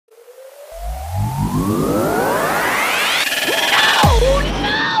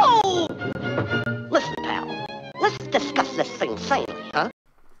No! Listen, pal. Let's discuss this thing sanely, huh?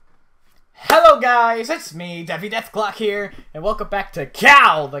 Hello guys, it's me, DaffyDethklok here, and welcome back to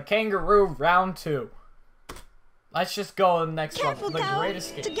the Kangaroo Round 2. Let's just go to the next one. The Great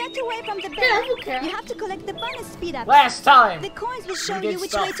Escape. To get away from the bed, you have to collect the bonus speed-ups. Last time! The coins will show you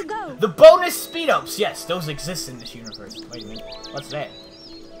which way to go. The bonus speed-ups! Yes, those exist in this universe. Wait a minute. What's that?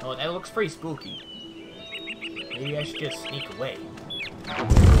 Oh, that looks pretty spooky. Maybe I should just sneak away.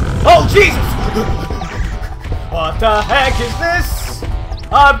 Oh, Jesus! What the heck is this?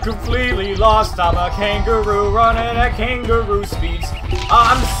 I'm completely lost. I'm a kangaroo running at kangaroo speeds.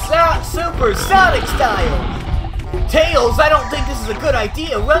 I'm supersonic style! Tails, I don't think this is a good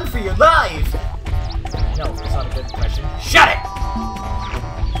idea. Run for your life! No, it's not a good impression. Shut it!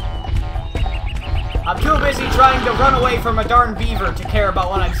 I'm too busy trying to run away from a darn beaver to care about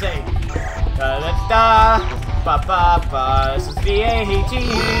what I'm saying. Da-da-da, this is the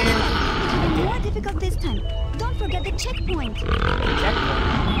A-team. More difficult this time. Don't forget the checkpoint.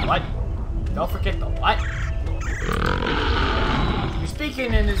 Checkpoint? What? Don't forget the what? You're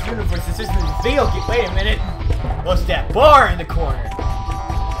speaking in this universe. This isn't a video game. Wait a minute. What's that bar in the corner?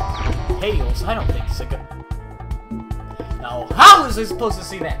 Tails, I don't think it's a good... Now, how is I supposed to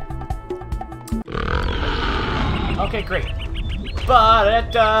see that? Okay, great.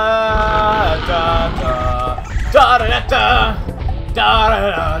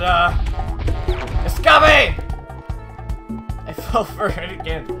 Ba-da-da-da-da-da-da-da-da-da-da-da. Escape! I fell for it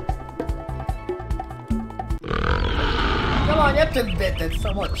again. Come on, you have to admit that's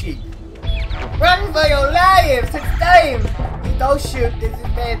somewhat cheap. Run for your lives! It's time! Don't shoot, this is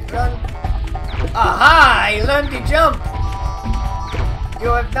bad. Run. Aha! I learned to jump! You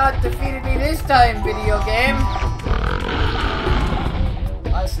have not defeated me this time, video game!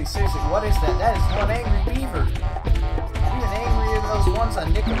 Honestly, seriously, what is that? That is one angry beaver. Even angrier than those ones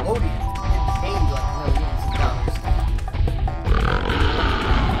on Nickelodeon. Getting paid like millions of dollars.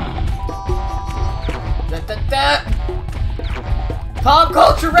 Da-da-da! Pop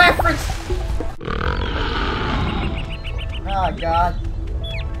culture reference! Oh god.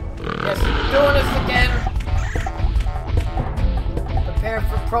 Yes, we're doing this again. Prepare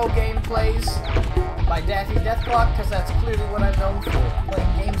for pro gameplays by DaffyDethklok, because that's clearly what I'm known for.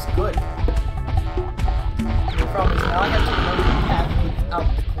 Playing games good. The problem is now I have to remember the path without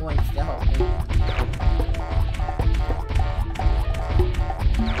the coins to help me.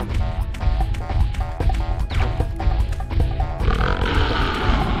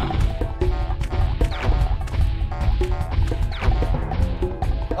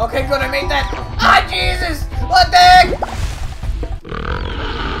 Okay, good, I made that! Ah, Jesus! What the heck?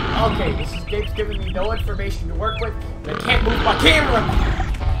 Okay, this game's giving me no information to work with, and I can't move my camera!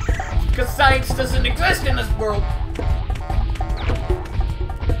 Because science doesn't exist in this world!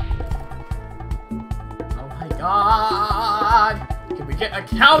 Oh my god! Can we get a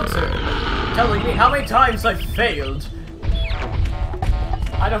counter? Telling me how many times I failed?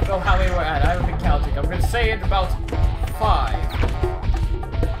 I don't know how many we're at, I haven't been counting. I'm gonna say it about 5.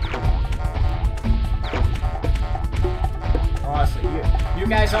 Honestly, you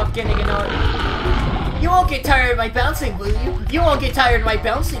guys aren't getting annoyed. You won't get tired of my bouncing, will you? You won't get tired of my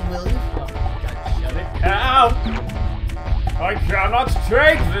bouncing, will you? Oh, God, shut it down! I cannot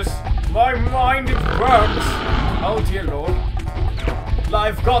take this. My mind it burns. Oh dear Lord.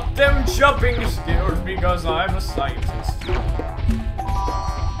 I've got them jumping skills because I'm a scientist.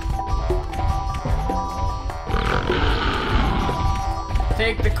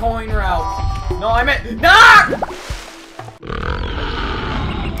 Take the coin route. No, I meant... No!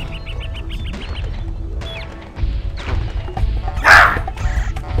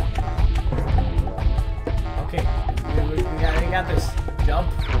 We got this. Jump.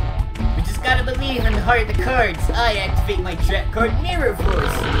 We just gotta believe in the heart of the cards. I activate my trap card Mirror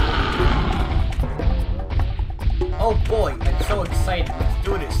Force. Oh boy, I'm so excited. Let's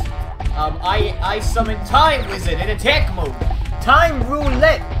do this. I summon Time Wizard in attack mode. Time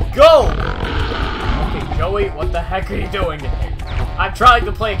Roulette, go! Okay, Joey, what the heck are you doing in here? I'm trying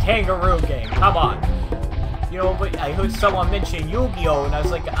to play a kangaroo game. Come on. You know, but I heard someone mention Yu-Gi-Oh! And I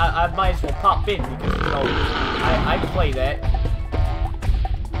was like, I might as well pop in because, you know, I play that.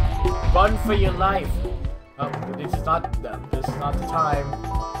 Run for your life. Oh, this is not the time.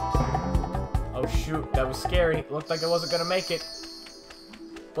 Oh shoot, that was scary. Looked like I wasn't gonna make it.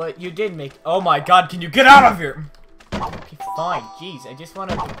 But you did make it. Oh my god, can you get out of here? Okay, fine, jeez, I just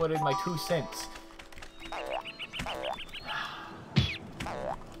wanted to put in my 2 cents.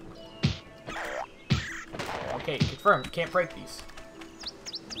 Okay, confirmed. Can't break these.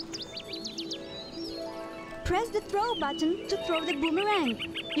 Press the throw button to throw the boomerang.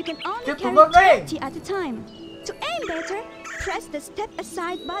 You can only The carry boomerang! 20 at a time. To aim better, press the step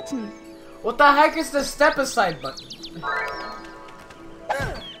aside button. What the heck is the step aside button?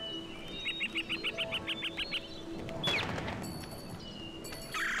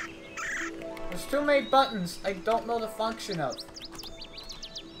 There's too many buttons I don't know the function of.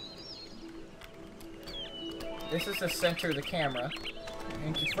 This is the center of the camera.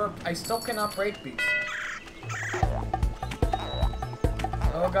 And confirm, I still cannot break these.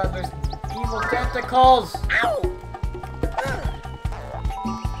 Oh god, there's evil tentacles! Ow!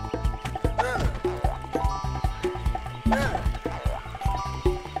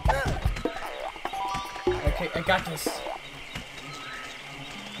 Okay, I got this.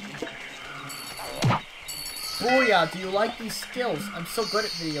 Booyah, do you like these skills? I'm so good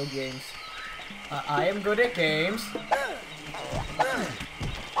at video games. I am good at games.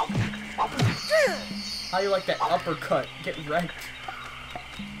 How you like that uppercut? Get wrecked.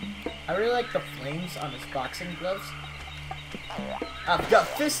 I really like the flames on his boxing gloves. I've got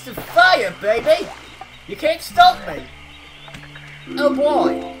fists of fire, baby! You can't stop me! Oh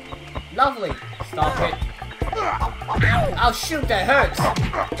boy! Lovely! Stop it. Oh shoot, that hurts!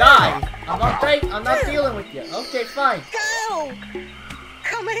 Die! I'm not dealing with you. Okay, fine. Go!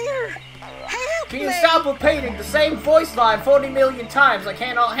 Come here! Help Can you me! stop repeating the same voice line 40 million times? I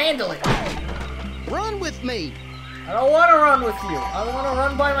cannot handle it. Run with me! I don't want to run with you. I want to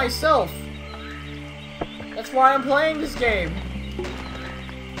run by myself. That's why I'm playing this game.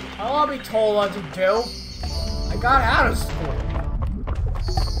 I don't want to be told what to do. I got out of school.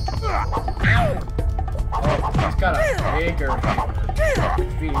 Oh, he's got a bigger hammer.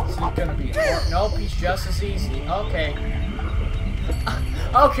 Which means he's gonna be more. Nope, he's just as easy. Okay.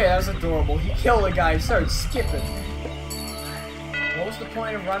 Okay, that was adorable. He killed a guy and started skipping. What was the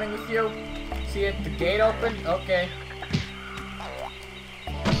point of running with you? See it? The gate open? Okay.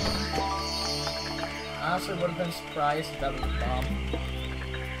 Honestly, would have been surprised if that was a bomb.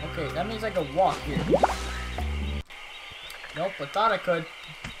 Okay, that means I could walk here. Nope, I thought I could.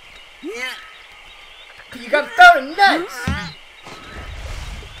 You got thrown in nuts!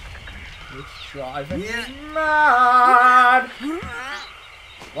 It's driving me mad!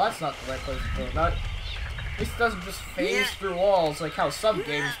 Well, that's not the right place to throw a nut. This doesn't just phase through walls like how some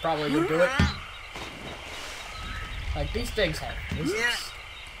games probably would do it. Like, these things have physics.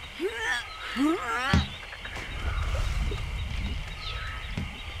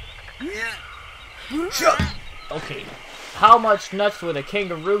 Chuck! Okay. How much nuts would a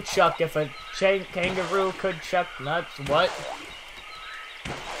kangaroo chuck if a kangaroo could chuck nuts? What?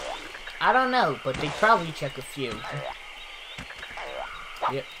 I don't know, but they'd probably chuck a few.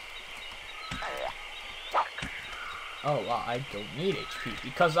 Yep. Oh, well, I don't need HP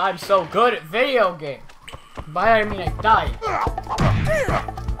because I'm so good at video games. By that I mean I died.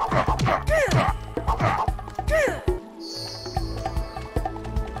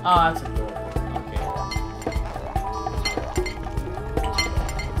 Oh, that's adorable.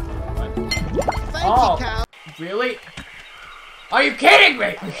 Okay. Oh, really? Are you kidding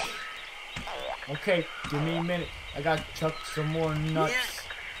me? Okay, give me a minute. I gotta chuck some more nuts.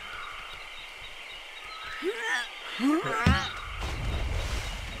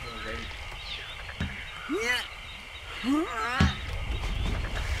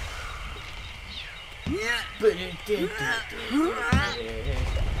 But it did.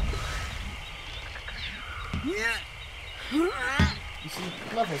 You see,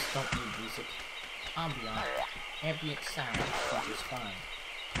 levels don't need music. Ambient sound is just fine.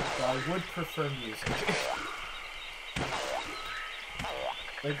 So I would prefer music.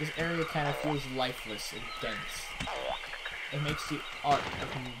 Like, this area kind of feels lifeless and dense. It makes the art of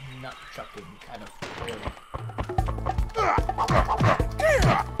nut chucking kind of boring.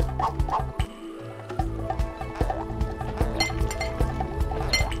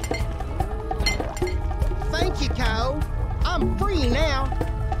 Thank you, Kyle. I'm free now.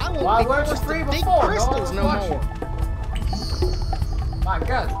 I won't Well, be I wasn't forced free to dig before. crystals no more. My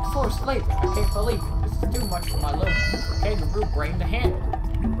god, forced labor. I can't believe it. This is too much for my little kangaroo brain to handle.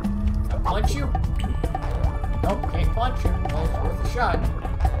 Can I punch you? Nope, can't punch you. Well, it's worth a shot.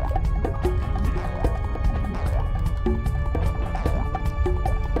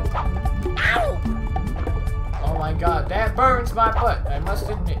 Ow! Oh my god, that burns my butt. I must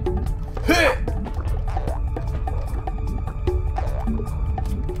admit.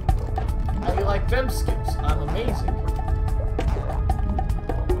 How do you like them skips? I'm amazing.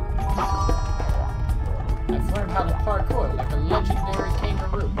 I've learned how to parkour like a legendary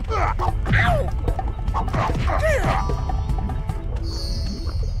kangaroo.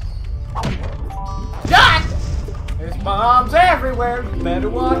 Jack! bombs everywhere. You better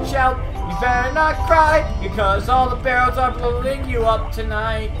watch out. You better not cry, because all the barrels are blowing you up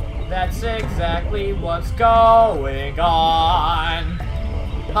tonight. That's exactly what's going on.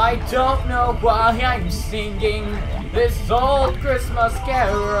 I don't know why I'm singing this old Christmas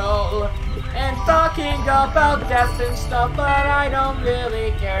carol and talking about death and stuff, but I don't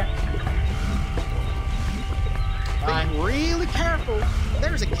really care. Be really careful.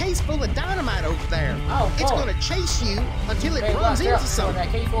 There's a case full of dynamite over there. Oh, it's gonna chase you until it runs into something. That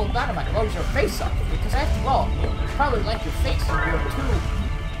case full of dynamite blows your face up, because after all, you probably like your face and your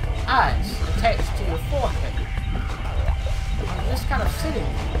two eyes attached to your forehead. I'm just kind of sitting.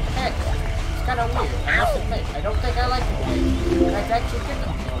 Heck, it's kind of weird. I must admit, I don't think I like it. In fact, I actually think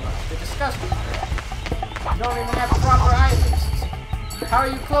they're disgusting. You don't even have proper eyelids. How are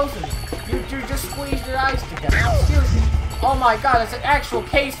you closing it? You just squeezed your eyes together. Excuse me. Oh my god, it's an actual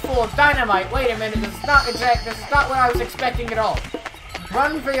case full of dynamite. Wait a minute, this is not what I was expecting at all.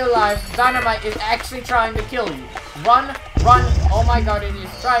 Run for your lives. Dynamite is actually trying to kill you. Run, run. Oh my god, it is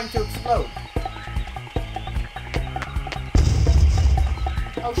trying to explode.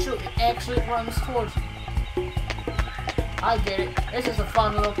 Oh shoot, it actually runs towards you. I get it. This is a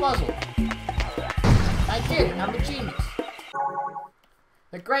fun little puzzle. I did it. I'm a genius.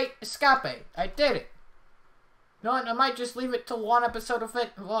 The Great Escape. I did it. You know what? I might just leave it to one episode of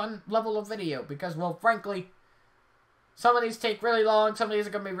it, one level of video, because, well, frankly, some of these take really long, some of these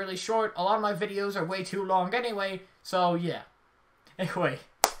are going to be really short. A lot of my videos are way too long anyway, so yeah. Anyway,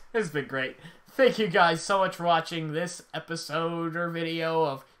 this has been great. Thank you guys so much for watching this episode or video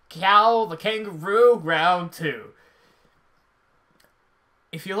of Cal the Kangaroo Round 2.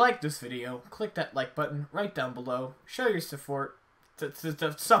 If you like this video, click that like button right down below. Show your support.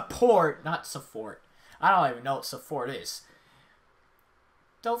 Support, not support. I don't even know what support is.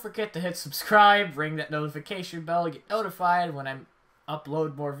 Don't forget to hit subscribe, ring that notification bell, get notified when I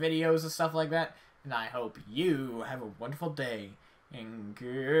upload more videos and stuff like that. And I hope you have a wonderful day. And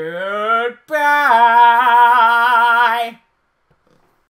good